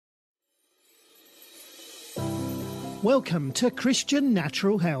Welcome to Christian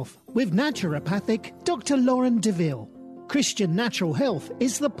Natural Health with naturopathic Dr. Lauren DeVille. Christian Natural Health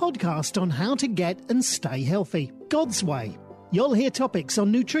is the podcast on how to get and stay healthy, God's way. You'll hear topics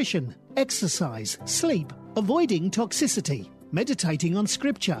on nutrition, exercise, sleep, avoiding toxicity, meditating on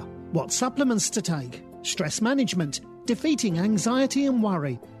scripture, what supplements to take, stress management, defeating anxiety and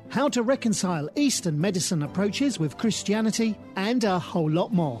worry, how to reconcile Eastern medicine approaches with Christianity, and a whole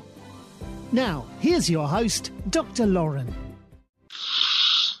lot more. Now, here's your host, Dr. Lauren.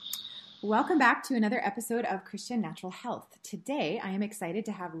 Welcome back to another episode of Christian Natural Health. Today, I am excited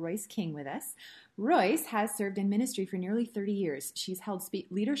to have Royce King with us. Royce has served in ministry for nearly 30 years. She's held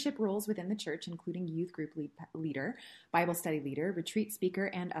leadership roles within the church, including youth group leader, Bible study leader, retreat speaker,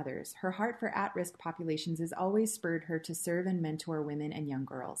 and others. Her heart for at-risk populations has always spurred her to serve and mentor women and young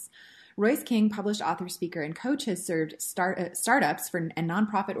girls. Royce King, published author, speaker, and coach, has served startups and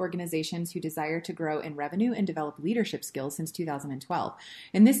nonprofit organizations who desire to grow in revenue and develop leadership skills since 2012.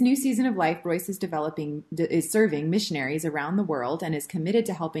 In this new season of life, Royce is serving missionaries around the world and is committed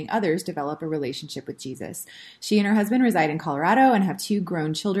to helping others develop a relationship with Jesus. She and her husband reside in Colorado and have 2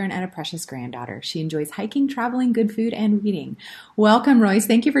 grown children and a precious granddaughter. She enjoys hiking, traveling, good food, and reading. Welcome, Royce.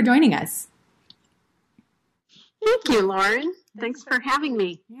 Thank you for joining us. Thank you, Lauren. Thanks for having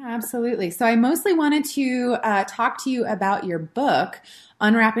me. Yeah, absolutely. So I mostly wanted to talk to you about your book,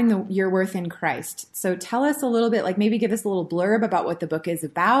 Unwrapping Your Worth in Christ. So tell us a little bit, like maybe give us a little blurb about what the book is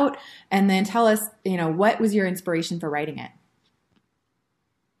about, and then tell us, what was your inspiration for writing it?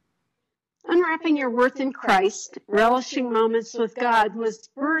 Unwrapping Your Worth in Christ, Relishing Moments with God was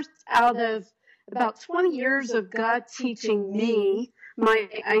birthed out of about 20 years of God teaching me my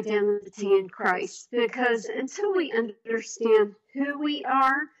identity in Christ, because until we understand who we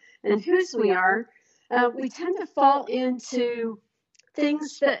are and whose we are, we tend to fall into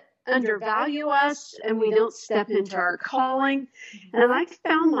things that undervalue us and we don't step into our calling. And I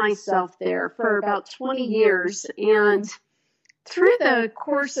found myself there for about 20 years. And through the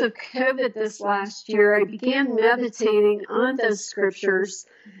course of COVID this last year, I began meditating on those scriptures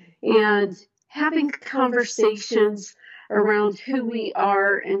and having conversations around who we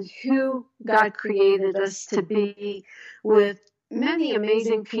are and who God created us to be with many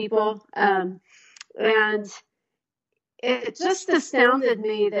amazing people. And it just astounded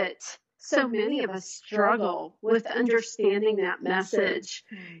me that so many of us struggle with understanding that message.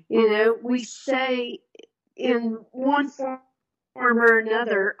 We say in one form or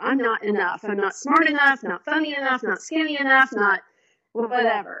another, I'm not enough. I'm not smart enough, not funny enough, not skinny enough, not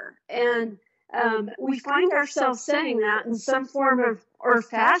whatever. And we find ourselves saying that in some form of or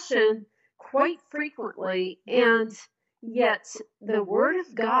fashion quite frequently, and yet the Word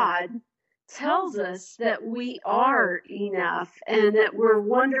of God tells us that we are enough and that we're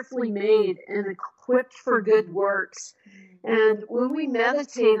wonderfully made and equipped for good works. And when we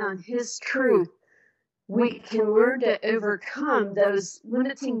meditate on His truth, we can learn to overcome those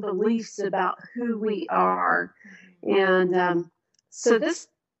limiting beliefs about who we are. And so this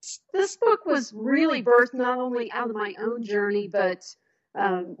book was really birthed not only out of my own journey, but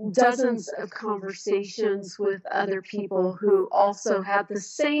dozens of conversations with other people who also had the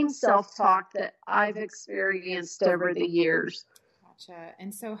same self-talk that I've experienced over the years. Gotcha.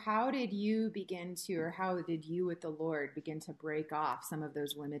 And so how did you with the Lord begin to break off some of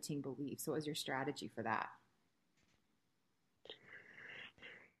those limiting beliefs? What was your strategy for that?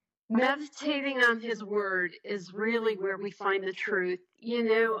 Meditating on His Word is really where we find the truth.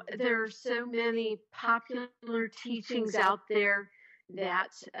 There are so many popular teachings out there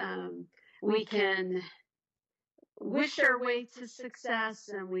that we can wish our way to success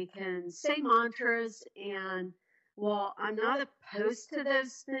and we can say mantras. And while I'm not opposed to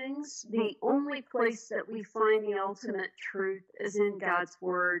those things, the only place that we find the ultimate truth is in God's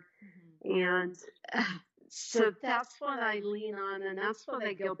Word. And so that's what I lean on, and that's what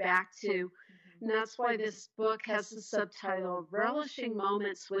I go back to. And that's why this book has the subtitle, Relishing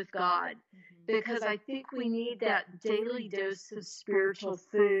Moments with God, because I think we need that daily dose of spiritual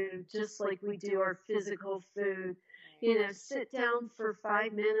food, just like we do our physical food. Sit down for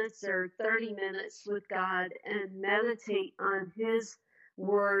 5 minutes or 30 minutes with God and meditate on His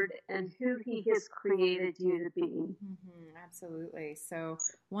Word and who He has created you to be. Absolutely. So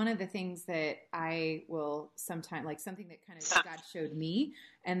one of the things that I will sometimes, like something that kind of God showed me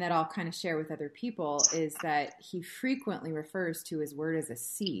and that I'll kind of share with other people, is that He frequently refers to His Word as a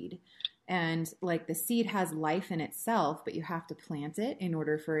seed. And like the seed has life in itself, but you have to plant it in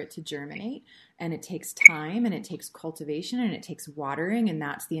order for it to germinate. And it takes time and it takes cultivation and it takes watering. And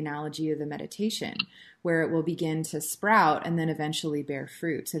that's the analogy of the meditation, where it will begin to sprout and then eventually bear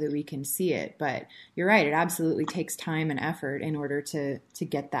fruit so that we can see it. But you're right, it absolutely takes time and effort in order to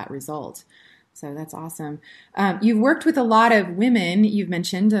get that result. So that's awesome. You've worked with a lot of women, you've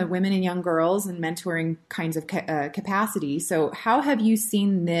mentioned women and young girls and mentoring kinds of capacity. So how have you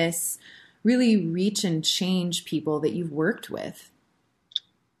seen this really reach and change people that you've worked with?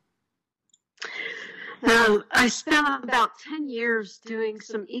 I spent about 10 years doing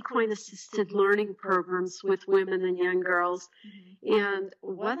some equine assisted learning programs with women and young girls. And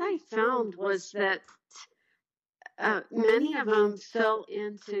what I found was that many of them fell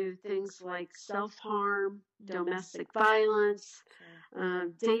into things like self-harm, domestic violence,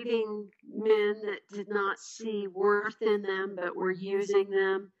 dating men that did not see worth in them but were using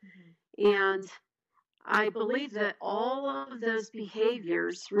them. And I believe that all of those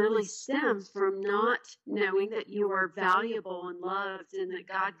behaviors really stem from not knowing that you are valuable and loved and that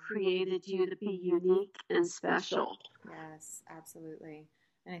God created you to be unique and special. Yes, absolutely.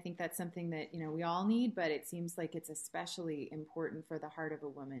 And I think that's something that, we all need, but it seems like it's especially important for the heart of a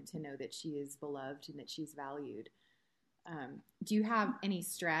woman to know that she is beloved and that she's valued. Do you have any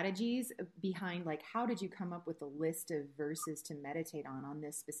strategies behind, like, how did you come up with a list of verses to meditate on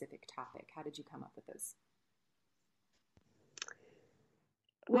this specific topic? How did you come up with those?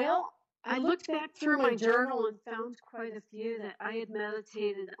 Well, I looked back through my journal and found quite a few that I had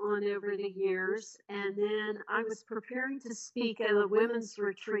meditated on over the years. And then I was preparing to speak at a women's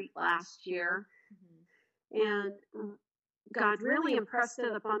retreat last year. And God really impressed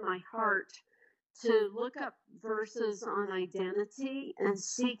it upon my heart to look up verses on identity and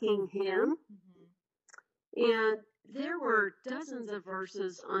seeking Him. And there were dozens of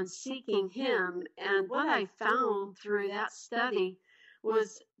verses on seeking Him. And what I found through that study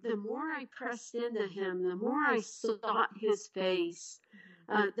was the more I pressed into Him, the more I sought His face,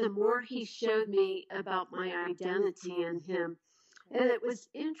 the more He showed me about my identity in Him. And it was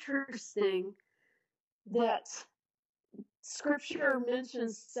interesting that Scripture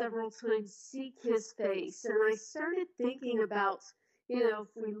mentions several times, seek His face. And I started thinking about, if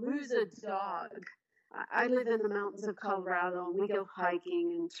we lose a dog, I live in the mountains of Colorado, and we go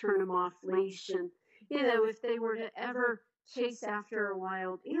hiking and turn them off leash. And, if they were to ever chase after a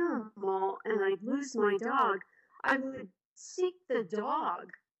wild animal and I'd lose my dog, I would seek the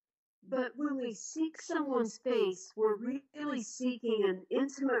dog. But when we seek someone's face, we're really seeking an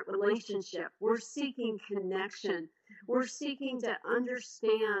intimate relationship. We're seeking connection. We're seeking to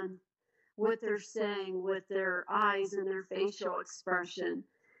understand what they're saying with their eyes and their facial expression.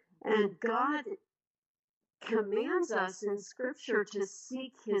 And God commands us in Scripture to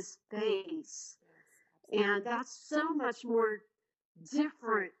seek His face. And that's so much more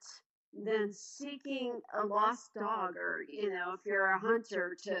different than seeking a lost dog, or, if you're a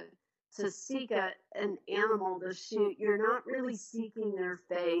hunter, to seek an animal to shoot. You're not really seeking their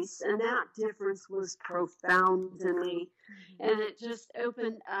face. And that difference was profound to me. And it just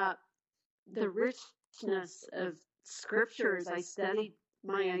opened up the richness of Scripture as I studied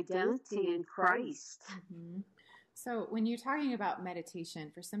my identity in Christ. So when you're talking about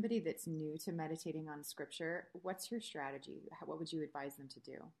meditation, for somebody that's new to meditating on Scripture, what's your strategy? What would you advise them to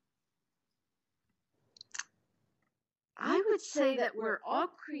do? I would say that we're all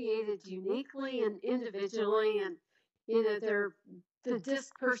created uniquely and individually, and, they're the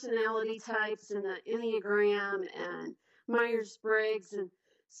DISC personality types and the Enneagram and Myers-Briggs. And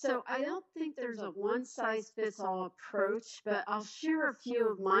so I don't think there's a one-size-fits-all approach, but I'll share a few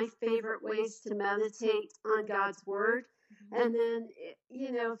of my favorite ways to meditate on God's Word. And then,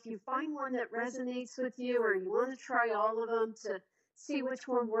 if you find one that resonates with you, or you want to try all of them to see which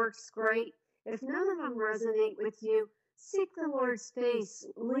one works, great. If none of them resonate with you, seek the Lord's face.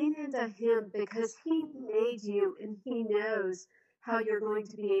 Lean into Him, because He made you and He knows how you're going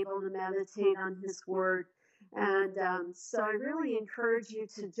to be able to meditate on His Word. And so I really encourage you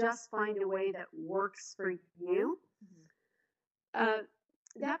to just find a way that works for you.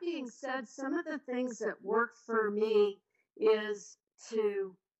 That being said, some of the things that work for me is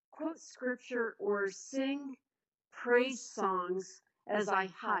to quote Scripture or sing praise songs as I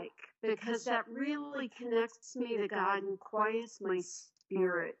hike, because that really connects me to God and quiets my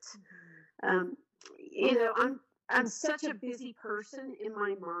spirit. I'm such a busy person in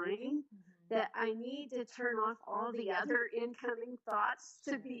my mind that I need to turn off all the other incoming thoughts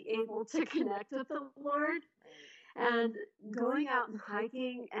to be able to connect with the Lord. And going out and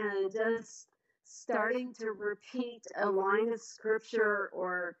hiking and just starting to repeat a line of Scripture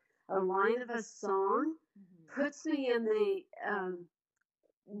or a line of a song, puts me in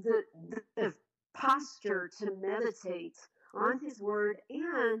the posture to meditate on his word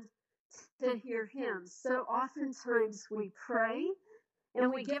and to hear him. So oftentimes we pray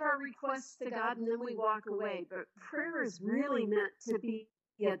and we give our requests to God and then we walk away. But prayer is really meant to be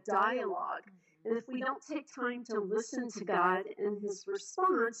a dialogue. And if we don't take time to listen to God and his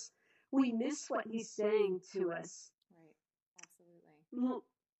response, we miss what he's saying to us. Right. Absolutely.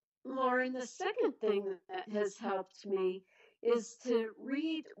 Lauren, the second thing that has helped me is to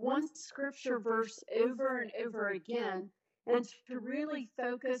read one scripture verse over and over again and to really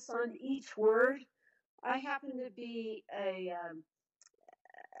focus on each word. I happen to be a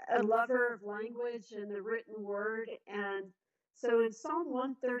lover of language and the written word, and so in Psalm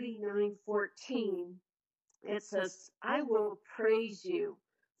 139:14, it says, I will praise you,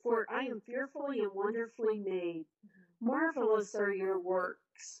 for I am fearfully and wonderfully made. Marvelous are your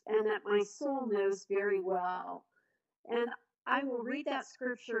works, and that my soul knows very well. And I will read that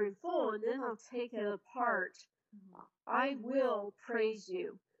scripture in full, and then I'll take it apart. I will praise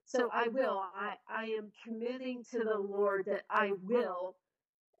you. So I will. I am committing to the Lord that I will,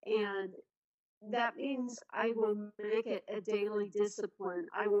 and that means I will make it a daily discipline.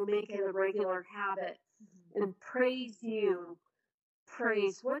 I will make it a regular habit. And praise you.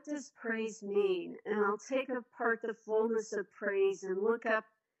 Praise. What does praise mean? And I'll take apart the fullness of praise and look up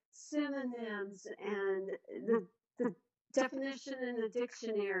synonyms and the definition in the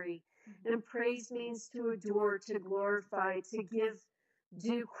dictionary. And praise means to adore, to glorify, to give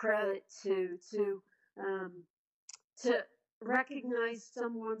due credit to recognize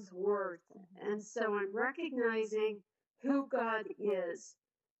someone's worth. And so I'm recognizing who God is.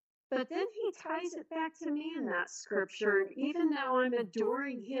 But then he ties it back to me in that scripture. Even though I'm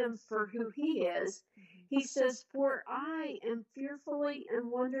adoring him for who he is, he says, for I am fearfully and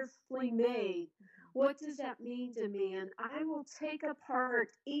wonderfully made. What does that mean to me? And I will take apart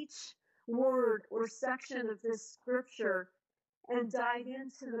each word or section of this scripture and dive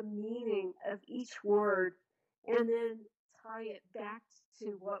into the meaning of each word and then tie it back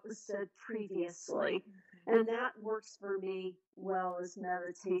to what was said previously. And that works for me well as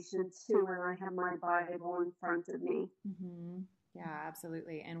meditation too when I have my Bible in front of me. Mm-hmm. Yeah,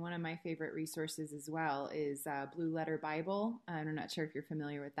 absolutely. And one of my favorite resources as well is Blue Letter Bible. I'm not sure if you're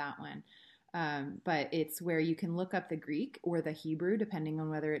familiar with that one. But it's where you can look up the Greek or the Hebrew, depending on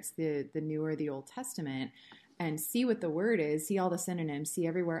whether it's the New or the Old Testament, and see what the word is, see all the synonyms, see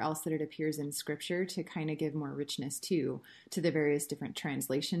everywhere else that it appears in Scripture to kind of give more richness to the various different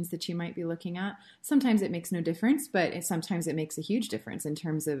translations that you might be looking at. Sometimes it makes no difference, but sometimes it makes a huge difference in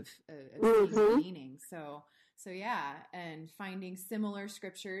terms of meaning. So yeah, and finding similar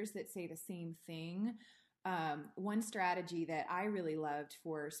scriptures that say the same thing. One strategy that I really loved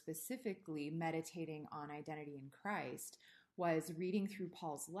for specifically meditating on identity in Christ was reading through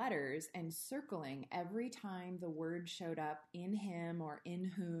Paul's letters and circling every time the word showed up in him or in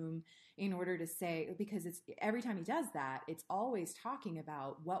whom, in order to say, because it's every time he does that, it's always talking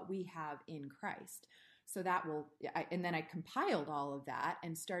about what we have in Christ. So that and then I compiled all of that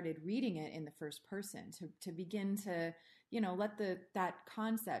and started reading it in the first person to begin to, let that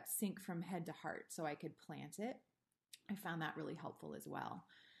concept sink from head to heart so I could plant it. I found that really helpful as well.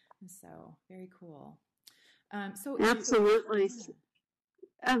 And so very cool. Absolutely.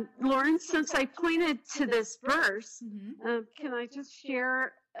 Lauren, since I pointed to this verse, can I just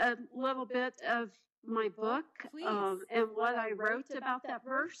share a little bit of my book and what I wrote about that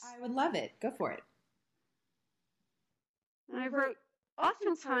verse? I would love it. Go for it. I wrote,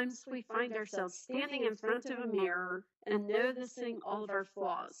 oftentimes we find ourselves standing in front of a mirror and noticing all of our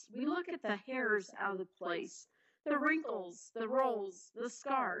flaws. We look at the hairs out of place, the wrinkles, the rolls, the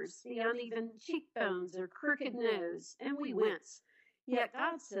scars, the uneven cheekbones or crooked nose, and we wince. Yet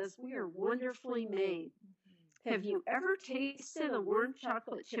God says we are wonderfully made. Have you ever tasted a warm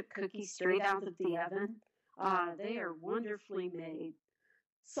chocolate chip cookie straight out of the oven? They are wonderfully made.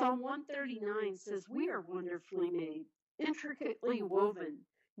 Psalm 139 says we are wonderfully made, intricately woven,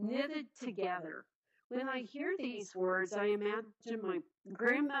 knitted together. When I hear these words, I imagine my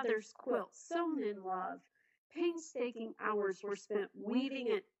grandmother's quilt sewn in love. Painstaking hours were spent weaving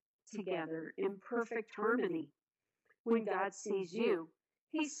it together in perfect harmony. When God sees you,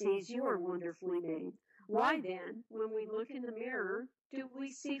 he sees you are wonderfully made. Why then, when we look in the mirror, do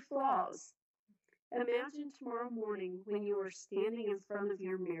we see flaws? Imagine tomorrow morning when you are standing in front of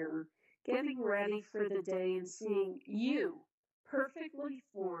your mirror, getting ready for the day and seeing you, perfectly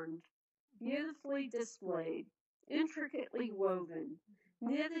formed, beautifully displayed, intricately woven,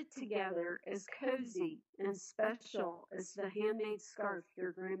 knitted together as cozy and special as the handmade scarf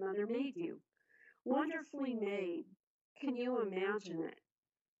your grandmother made you. Wonderfully made. Can you imagine it?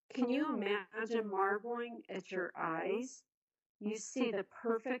 Can you imagine marveling at your eyes? You see the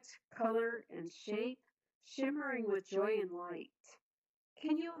perfect color and shape, shimmering with joy and light.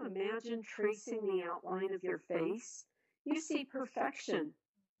 Can you imagine tracing the outline of your face? You see perfection.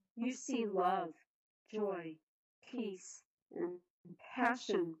 You see love, joy, peace, and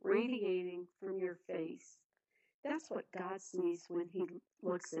passion radiating from your face. That's what God sees when he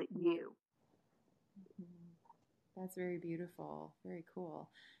looks at you. That's very beautiful. Very cool.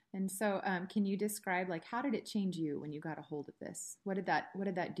 And so, can you describe, like, how did it change you when you got a hold of this? What did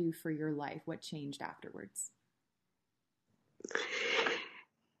that do for your life? What changed afterwards?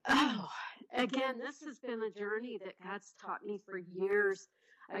 Oh, again, this has been a journey that God's taught me for years.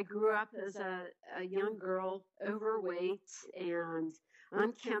 I grew up as a young girl, overweight and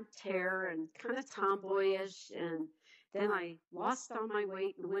unkempt hair and kind of tomboyish. And then I lost all my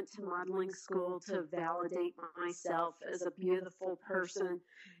weight and went to modeling school to validate myself as a beautiful person.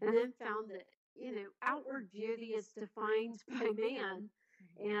 And then found that, outward beauty is defined by man.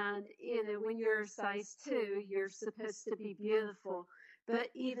 And, when you're a size 2, you're supposed to be beautiful. But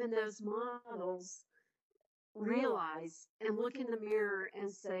even those models realize and look in the mirror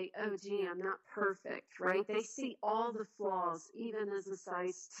and say, oh, gee, I'm not perfect, right? They see all the flaws, even as a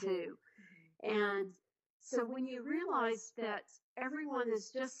size 2. And so when you realize that everyone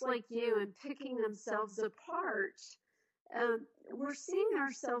is just like you and picking themselves apart, we're seeing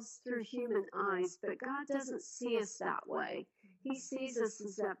ourselves through human eyes, but God doesn't see us that way. He sees us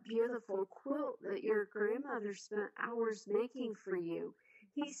as that beautiful quilt that your grandmother spent hours making for you.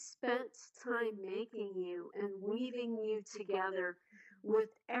 He spent time making you and weaving you together with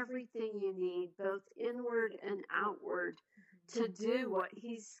everything you need, both inward and outward, to do what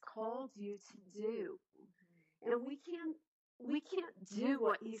he's called you to do. And we can't do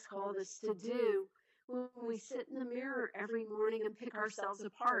what he's called us to do when we sit in the mirror every morning and pick ourselves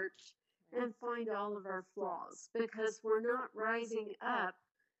apart and find all of our flaws, because we're not rising up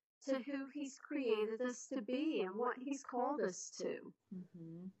to who he's created us to be and what he's called us to.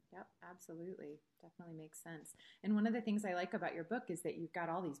 Mm-hmm. Yep, absolutely. Definitely makes sense. And one of the things I like about your book is that you've got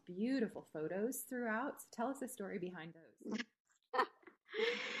all these beautiful photos throughout. So tell us the story behind those.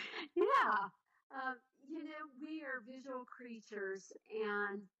 Yeah. We are visual creatures,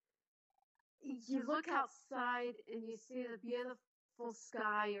 and you look outside and you see the beautiful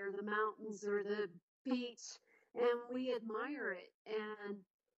sky or the mountains or the beach, and we admire it. And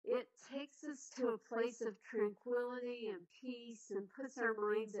it takes us to a place of tranquility and peace and puts our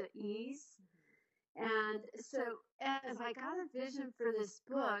minds at ease. And so as I got a vision for this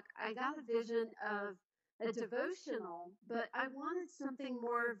book, I got a vision of a devotional, but I wanted something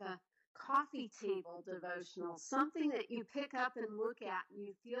more of a coffee table devotional, something that you pick up and look at and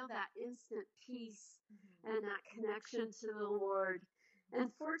you feel that instant peace and that connection to the Lord.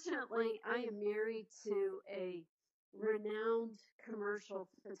 And fortunately, I am married to a renowned commercial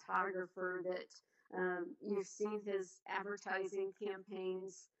photographer that you've seen his advertising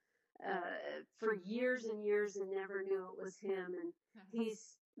campaigns for years and years and never knew it was him. And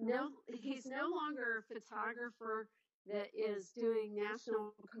he's no longer a photographer that is doing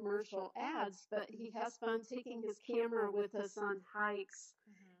national commercial ads, but he has fun taking his camera with us on hikes.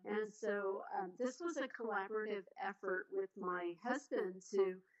 And so this was a collaborative effort with my husband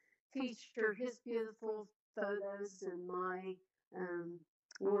to feature his beautiful photos and my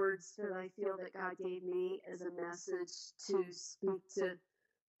words that I feel that God gave me as a message to speak to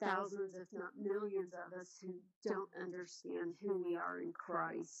thousands, if not millions of us who don't understand who we are in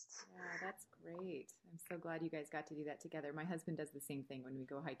Christ. Yeah, that's great. I'm so glad you guys got to do that together. My husband does the same thing when we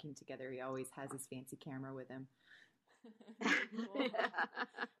go hiking together. He always has his fancy camera with him. Cool.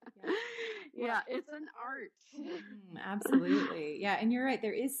 Yeah, it's an art. Absolutely. Yeah, and you're right.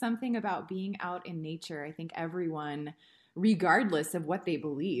 There is something about being out in nature. I think everyone, regardless of what they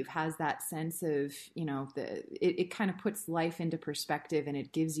believe, has that sense of, it kind of puts life into perspective, and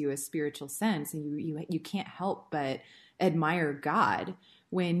it gives you a spiritual sense, and you can't help but admire God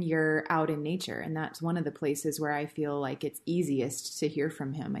when you're out in nature. And that's one of the places where I feel like it's easiest to hear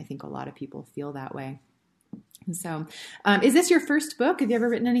from him. I think a lot of people feel that way. And so, is this your first book? Have you ever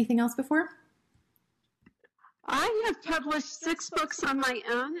written anything else before? I have published 6 books on my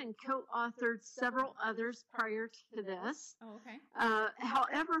own and co-authored several others prior to this. Oh, okay.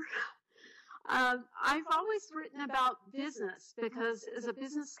 However, I've always written about business because as a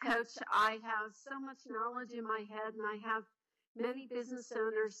business coach, I have so much knowledge in my head, and I have many business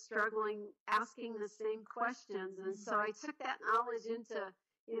owners struggling asking the same questions. And so I took that knowledge into,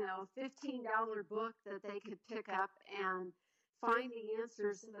 a $15 book that they could pick up and find the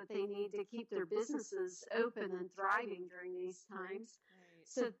answers that they need to keep their businesses open and thriving during these times. Right.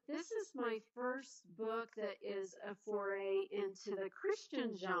 So this is my first book that is a foray into the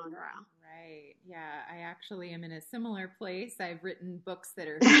Christian genre. Right. Yeah, I actually am in a similar place. I've written books that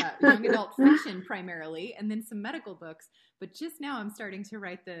are young adult fiction primarily, and then some medical books. But just now I'm starting to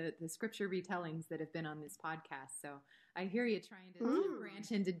write the scripture retellings that have been on this podcast. So I hear you trying to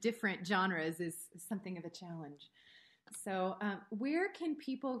branch into different genres is something of a challenge. So where can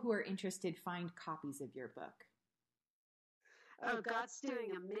people who are interested find copies of your book? Oh, God's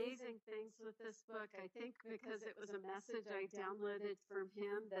doing amazing things with this book. I think because it was a message I downloaded from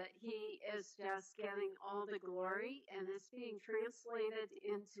him that he is just getting all the glory, and it's being translated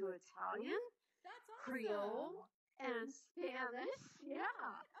into Italian, That's awesome. Creole, and Spanish. Yeah.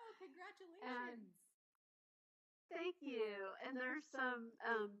 Oh, congratulations. Thank you. And there's some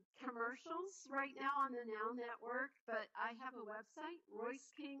commercials right now on the Now Network, but I have a website,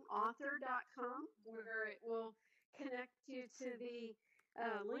 RoyceKingAuthor.com, where it will connect you to the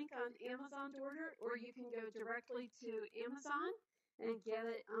link on Amazon to order, or you can go directly to Amazon and get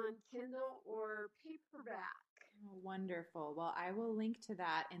it on Kindle or paperback. Oh, wonderful. Well, I will link to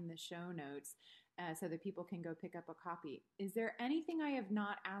that in the show notes so that people can go pick up a copy. Is there anything I have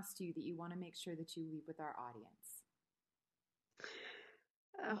not asked you that you want to make sure that you leave with our audience?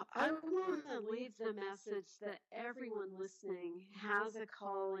 I want to leave the message that everyone listening has a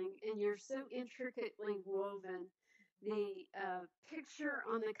calling, and you're so intricately woven. The picture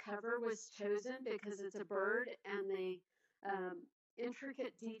on the cover was chosen because it's a bird and the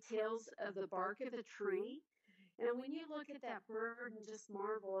intricate details of the bark of a tree. And when you look at that bird and just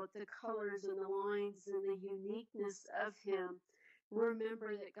marvel at the colors and the lines and the uniqueness of him,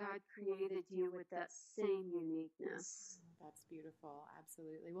 remember that God created you with that same uniqueness. That's beautiful.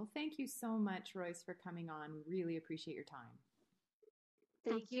 Absolutely. Well, thank you so much, Royce, for coming on. We really appreciate your time.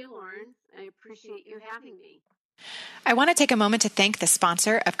 Thank you, Lauren. I appreciate you having me. I want to take a moment to thank the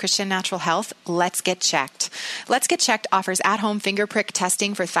sponsor of Christian Natural Health, Let's Get Checked. Let's Get Checked offers at-home finger prick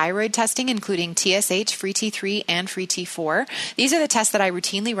testing for thyroid testing, including TSH, free T3, and free T4. These are the tests that I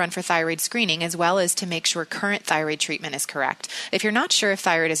routinely run for thyroid screening, as well as to make sure current thyroid treatment is correct. If you're not sure if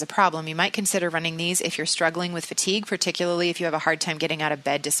thyroid is a problem, you might consider running these if you're struggling with fatigue, particularly if you have a hard time getting out of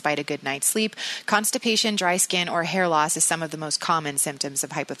bed despite a good night's sleep. Constipation, dry skin, or hair loss is some of the most common symptoms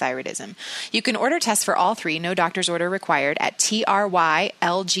of hypothyroidism. You can order tests for all three, no doctor's order required, at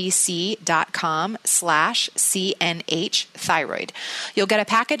trylgc.com/CNH thyroid. You'll get a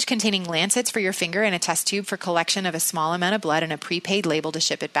package containing lancets for your finger and a test tube for collection of a small amount of blood and a prepaid label to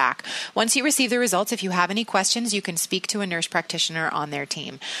ship it back. Once you receive the results, if you have any questions, you can speak to a nurse practitioner on their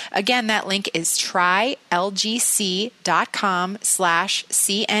team. Again, that link is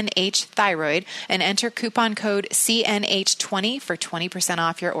trylgc.com/CNH thyroid and enter coupon code CNH20 for 20%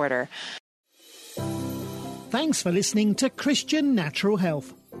 off your order. Thanks for listening to Christian Natural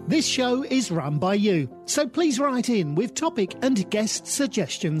Health. This show is run by you, so please write in with topic and guest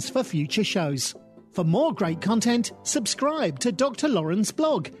suggestions for future shows. For more great content, subscribe to Dr. Lauren's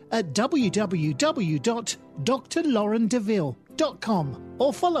blog at www.drlaurendeville.com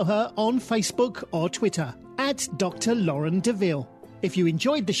or follow her on Facebook or Twitter at Dr. Lauren DeVille. If you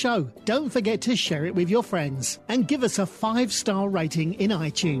enjoyed the show, don't forget to share it with your friends and give us a 5-star rating in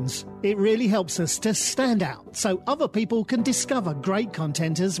iTunes. It really helps us to stand out so other people can discover great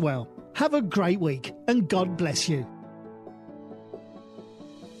content as well. Have a great week and God bless you.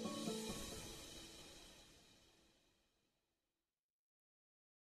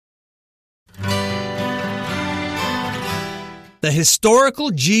 The Historical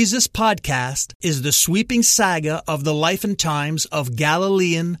Jesus Podcast is the sweeping saga of the life and times of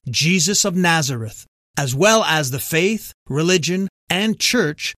Galilean Jesus of Nazareth, as well as the faith, religion, and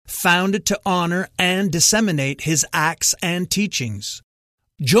church founded to honor and disseminate his acts and teachings.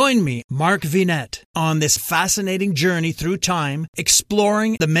 Join me, Mark Vinette, on this fascinating journey through time,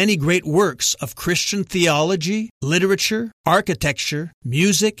 exploring the many great works of Christian theology, literature, architecture,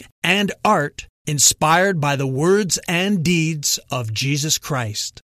 music, and art inspired by the words and deeds of Jesus Christ.